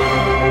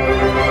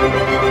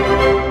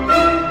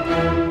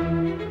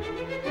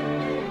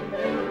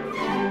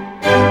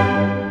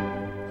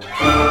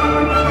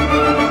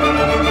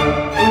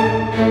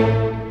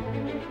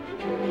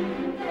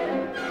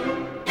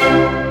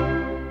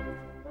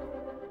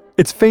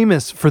 It's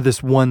famous for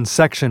this one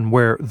section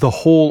where the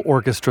whole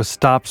orchestra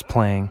stops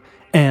playing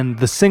and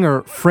the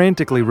singer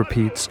frantically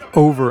repeats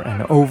over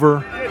and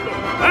over,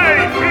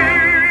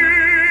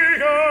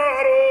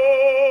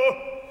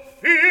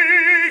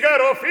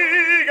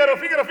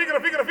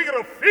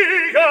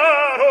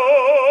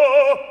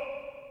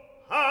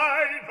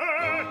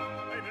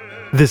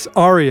 This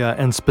aria,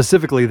 and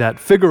specifically that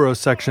Figaro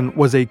section,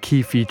 was a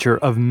key feature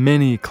of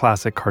many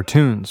classic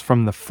cartoons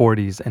from the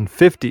 40s and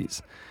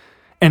 50s.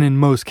 And in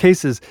most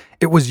cases,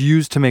 it was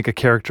used to make a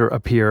character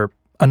appear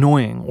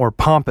annoying or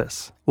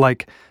pompous,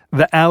 like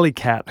the alley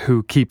cat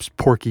who keeps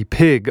Porky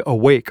Pig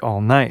awake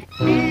all night.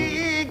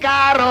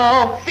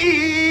 Figaro,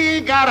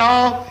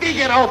 Figaro,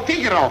 Figaro,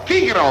 Figaro,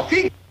 Figaro,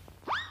 Figaro.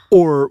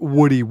 Or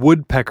Woody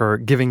Woodpecker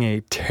giving a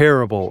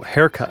terrible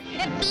haircut.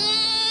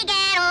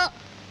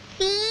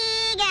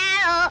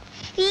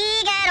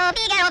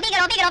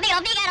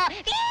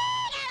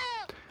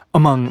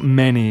 Among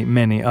many,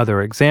 many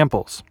other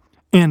examples.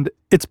 And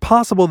it's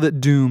possible that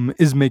Doom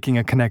is making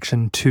a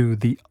connection to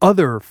the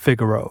other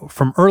Figaro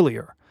from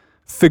earlier,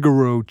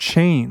 Figaro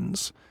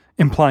Chains,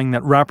 implying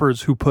that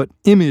rappers who put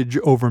image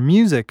over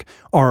music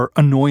are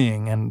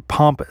annoying and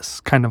pompous,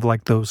 kind of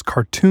like those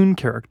cartoon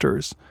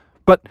characters.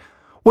 But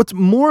what's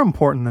more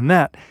important than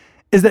that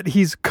is that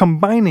he's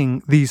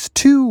combining these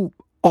two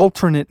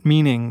alternate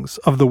meanings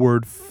of the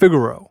word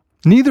Figaro,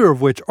 neither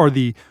of which are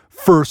the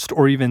first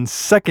or even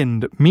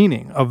second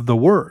meaning of the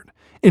word.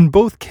 In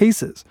both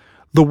cases,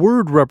 the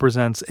word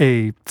represents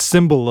a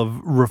symbol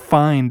of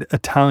refined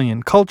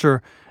Italian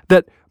culture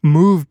that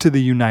moved to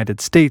the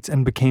United States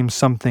and became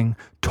something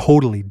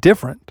totally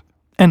different.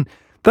 And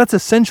that's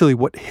essentially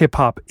what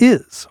hip-hop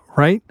is,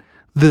 right?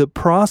 The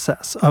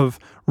process of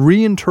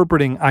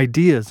reinterpreting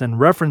ideas and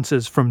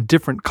references from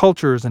different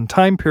cultures and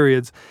time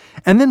periods,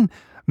 and then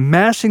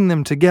mashing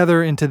them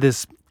together into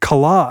this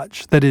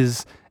collage that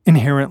is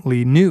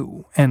inherently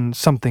new and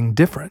something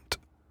different.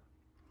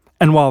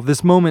 And while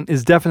this moment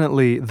is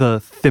definitely the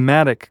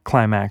thematic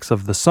climax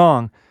of the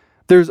song,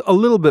 there's a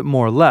little bit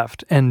more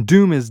left, and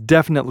Doom is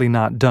definitely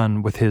not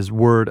done with his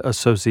word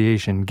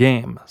association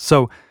game.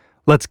 So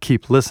let's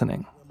keep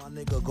listening.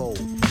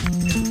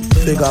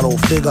 Figaro,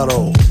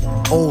 Figaro.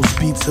 Old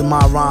beats in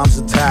my rhymes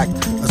attack.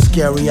 A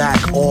scary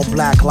act, all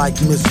black like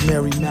Miss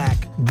Mary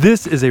Mack.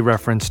 This is a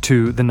reference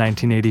to the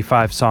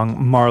 1985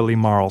 song Marley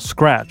Marl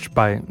Scratch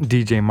by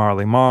DJ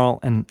Marley Marl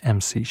and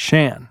MC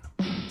Shan.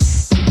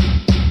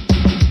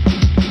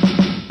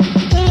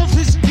 All of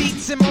his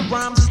beats and my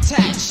rhymes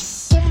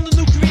attached. Forming the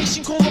new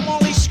creation called the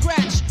Marley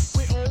Scratch.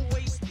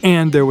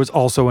 And there was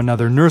also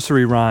another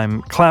nursery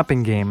rhyme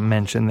clapping game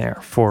mentioned there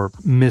for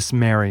Miss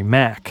Mary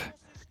Mack.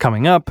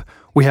 Coming up,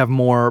 we have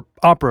more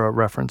opera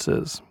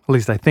references. At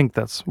least I think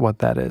that's what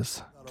that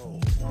is.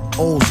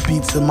 Old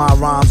beats in my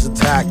rhymes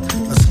attack.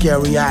 A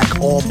scary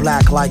act, all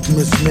black like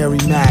Miss Mary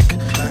Mack.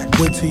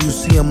 Wait till you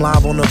see him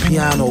live on the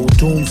piano.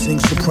 Doom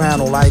sings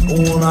soprano like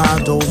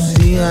una dos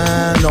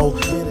piano.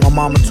 My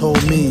mama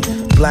told me,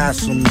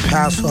 blast him,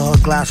 pass her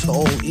glass of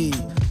OE.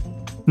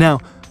 Now,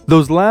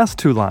 those last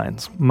two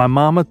lines, my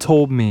mama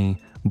told me,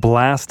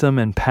 blast him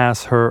and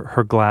pass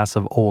her glass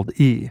of Old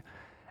E,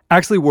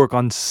 actually work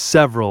on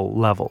several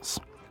levels.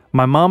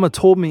 My Mama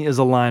Told Me is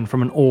a line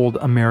from an old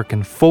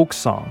American folk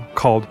song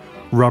called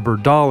Rubber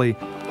Dolly.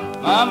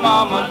 My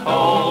mama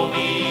told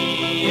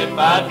me if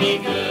I'd be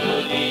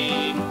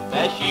goody,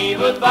 that she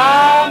would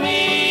buy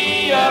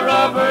me a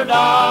rubber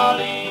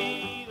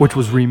dolly. Which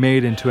was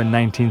remade into a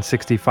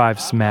 1965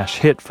 smash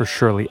hit for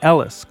Shirley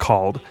Ellis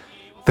called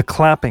The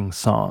Clapping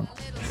Song.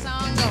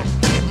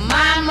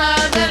 My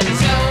mother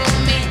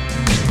told me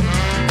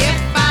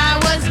if I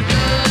was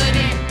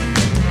goody,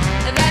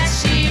 that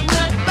she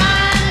would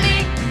buy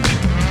me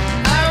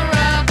a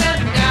rubber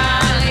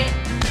dolly.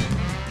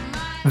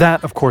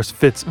 That, of course,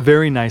 fits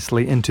very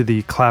nicely into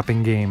the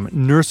clapping game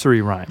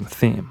nursery rhyme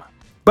theme.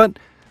 But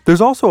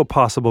there's also a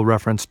possible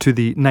reference to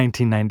the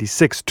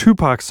 1996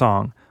 Tupac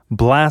song,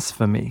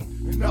 Blasphemy.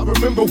 Now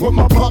remember what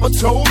my papa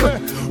told me.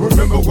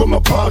 Remember what my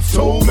papa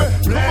told me.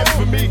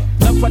 Blasphemy.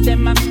 Look for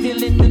them, I'm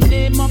still in the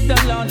name of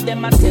the Lord.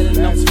 Them I tell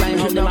no swine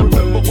how them I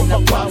remember what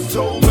my papa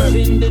told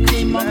me. In the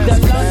name of the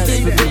Lord,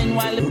 they been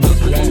while the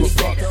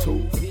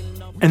people.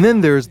 And then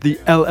there's the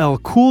LL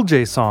Cool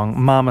J song,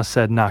 Mama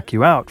Said Knock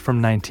You Out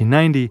from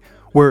 1990,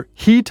 where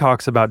he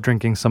talks about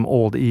drinking some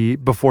Old E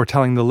before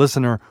telling the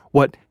listener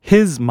what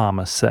his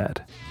mama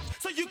said.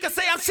 So you can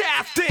say I'm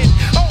shafted.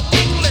 Oh,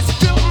 English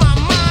fill my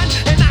mind,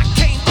 and I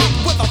came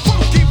up with a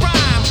funky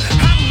rhyme.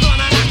 I'm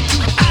gonna knock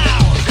you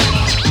out.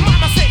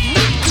 Mama said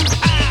knock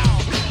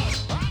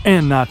you out.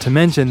 And not to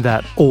mention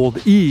that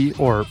Old E,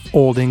 or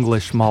Old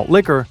English malt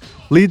liquor,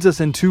 leads us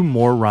into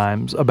more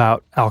rhymes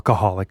about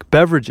alcoholic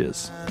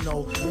beverages.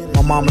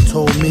 My mama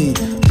told me,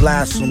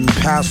 blast him,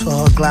 pass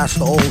her glass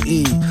of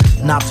OE.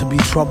 Not to be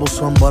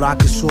troublesome, but I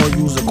could sure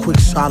use a quick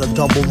shot of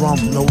double rum.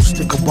 No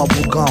stick of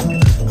bubble gum.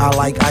 I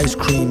like ice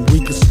cream. We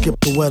could skip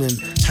the wedding.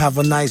 Have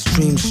a nice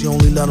dream. She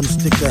only let him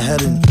stick her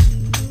head in.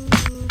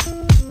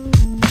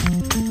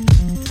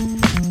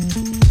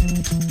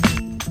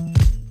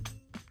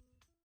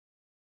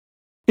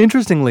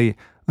 Interestingly,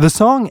 the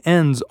song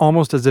ends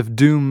almost as if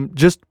Doom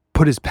just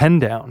put his pen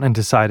down and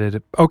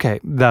decided, okay,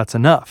 that's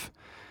enough.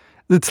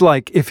 It's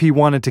like if he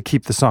wanted to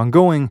keep the song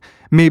going,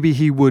 maybe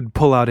he would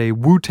pull out a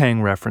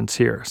Wu-Tang reference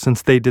here,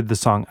 since they did the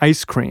song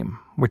Ice Cream,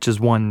 which is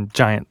one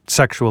giant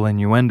sexual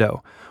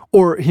innuendo.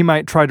 Or he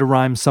might try to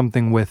rhyme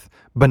something with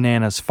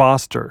Bananas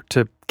Foster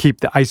to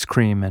keep the ice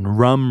cream and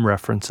rum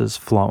references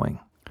flowing.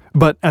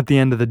 But at the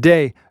end of the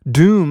day,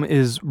 Doom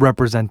is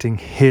representing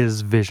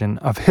his vision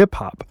of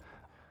hip-hop,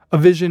 a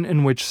vision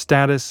in which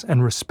status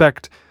and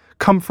respect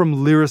come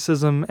from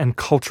lyricism and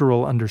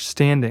cultural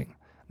understanding,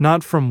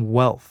 not from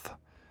wealth.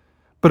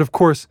 But of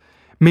course,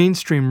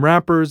 mainstream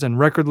rappers and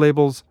record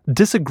labels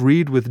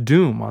disagreed with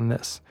Doom on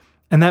this,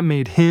 and that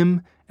made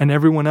him and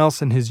everyone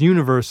else in his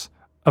universe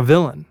a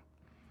villain.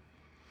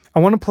 I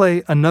want to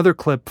play another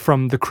clip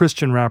from the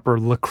Christian rapper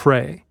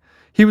Lecrae.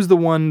 He was the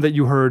one that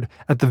you heard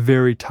at the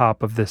very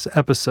top of this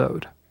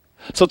episode.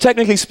 So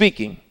technically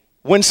speaking,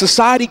 When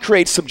society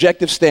creates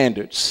subjective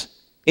standards,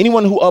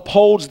 anyone who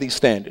upholds these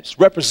standards,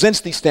 represents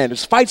these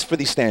standards, fights for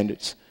these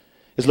standards,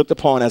 is looked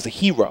upon as a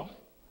hero.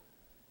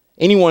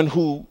 Anyone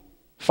who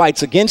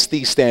fights against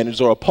these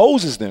standards or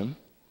opposes them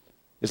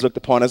is looked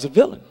upon as a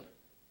villain.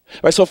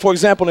 Right, so for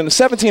example, in the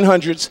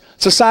 1700s,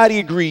 society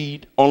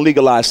agreed on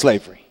legalized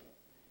slavery.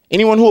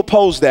 Anyone who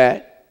opposed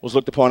that was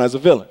looked upon as a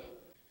villain.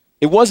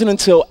 It wasn't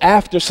until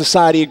after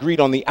society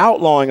agreed on the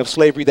outlawing of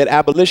slavery that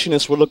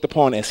abolitionists were looked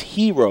upon as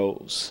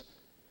heroes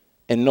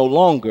and no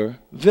longer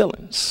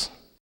villains.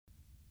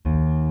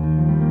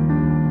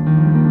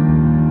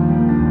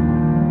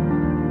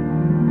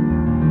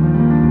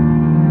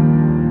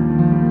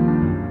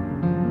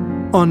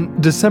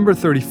 On December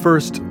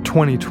 31st,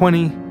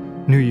 2020,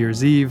 New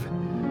Year's Eve,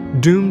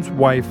 Doom's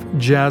wife,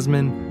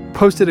 Jasmine,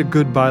 posted a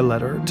goodbye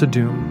letter to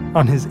Doom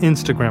on his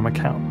Instagram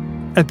account.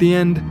 At the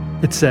end,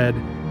 it said,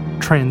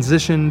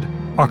 "Transitioned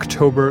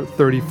October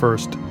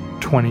 31st,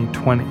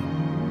 2020.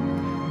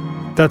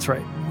 That's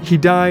right, he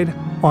died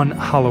on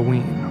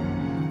Halloween.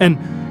 And,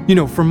 you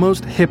know, for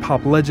most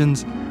hip-hop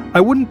legends,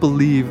 I wouldn't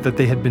believe that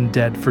they had been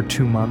dead for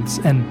 2 months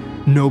and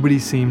nobody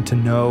seemed to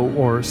know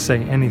or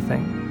say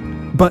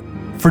anything. But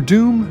for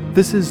Doom,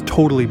 this is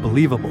totally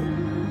believable.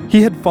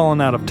 He had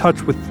fallen out of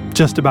touch with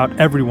just about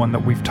everyone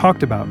that we've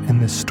talked about in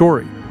this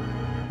story.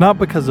 Not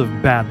because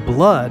of bad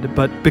blood,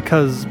 but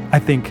because I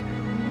think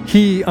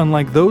he,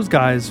 unlike those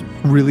guys,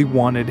 really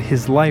wanted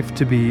his life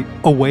to be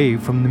away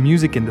from the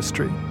music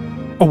industry,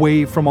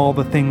 away from all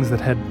the things that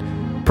had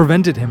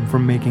prevented him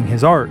from making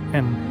his art,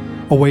 and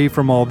away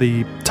from all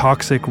the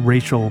toxic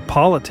racial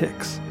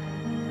politics.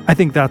 I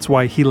think that's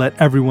why he let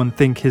everyone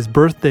think his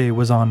birthday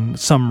was on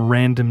some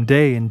random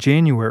day in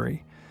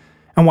January,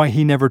 and why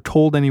he never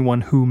told anyone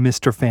who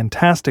Mr.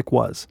 Fantastic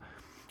was,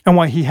 and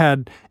why he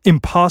had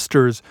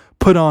imposters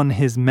put on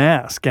his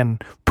mask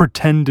and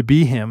pretend to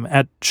be him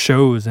at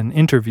shows and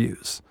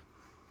interviews.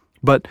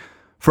 But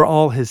for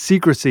all his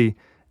secrecy,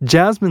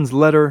 Jasmine's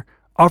letter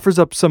offers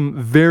up some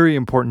very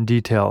important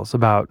details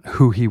about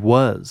who he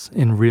was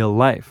in real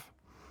life.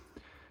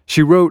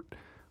 She wrote,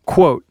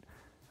 quote,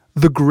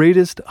 "The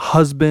greatest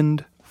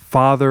husband,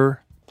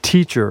 father,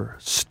 teacher,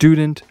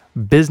 student,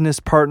 business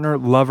partner,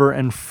 lover,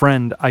 and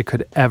friend I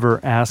could ever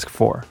ask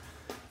for.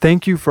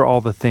 Thank you for all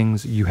the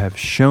things you have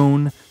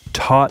shown,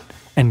 taught,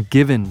 and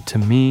given to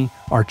me,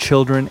 our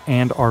children,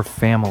 and our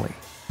family.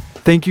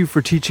 Thank you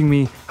for teaching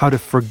me how to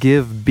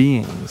forgive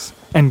beings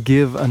and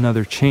give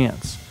another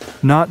chance,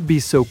 not be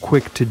so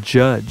quick to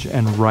judge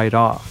and write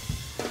off.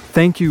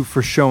 Thank you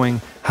for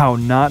showing how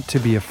not to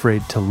be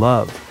afraid to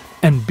love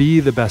and be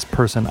the best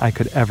person I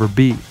could ever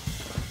be.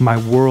 My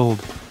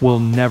world will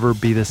never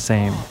be the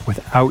same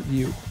without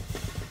you."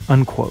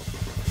 Unquote.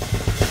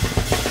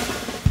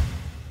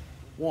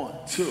 1,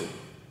 2.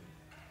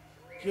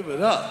 Give it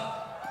up.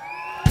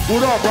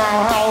 What up,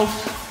 Brown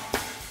House?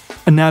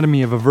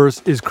 Anatomy of a Verse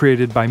is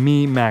created by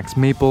me, Max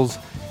Maples,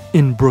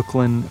 in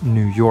Brooklyn,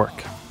 New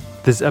York.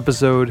 This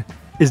episode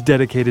is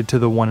dedicated to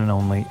the one and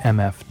only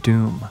MF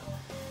Doom.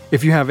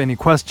 If you have any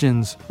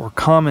questions or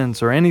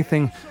comments or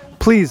anything,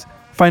 please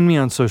find me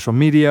on social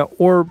media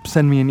or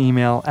send me an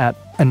email at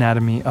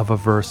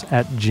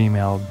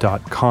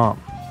anatomyofaverse@gmail.com.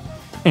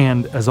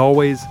 And as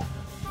always,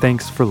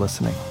 thanks for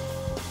listening.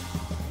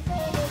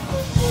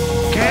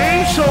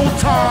 Game show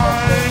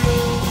time!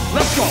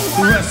 Let's go!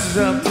 The rest is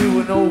empty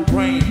with no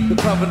brain. The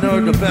clever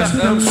nerd, the best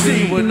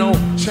MC with no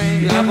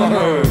chain you ever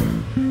heard.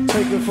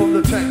 Take it from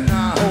the Tech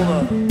 9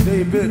 holder.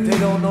 They bit, they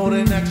don't know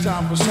their next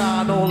time for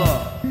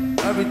Shinola.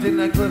 Everything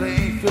that glitter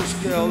ain't fish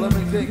scale. Let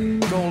me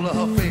think, don't let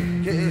her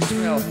fake, get it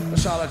smell. A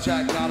shot of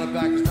Jack, got her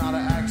back, it's not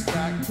an axe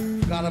stack.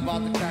 Forgot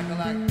about the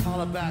cackalack,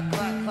 holler back,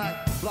 clack,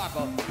 clack.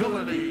 Blocker,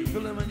 villainy,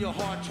 fill him in your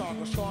heart, chalk,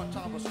 a short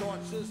topper,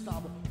 short sis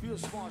topper. Be a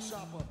smart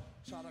shopper,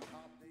 shot a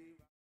copper.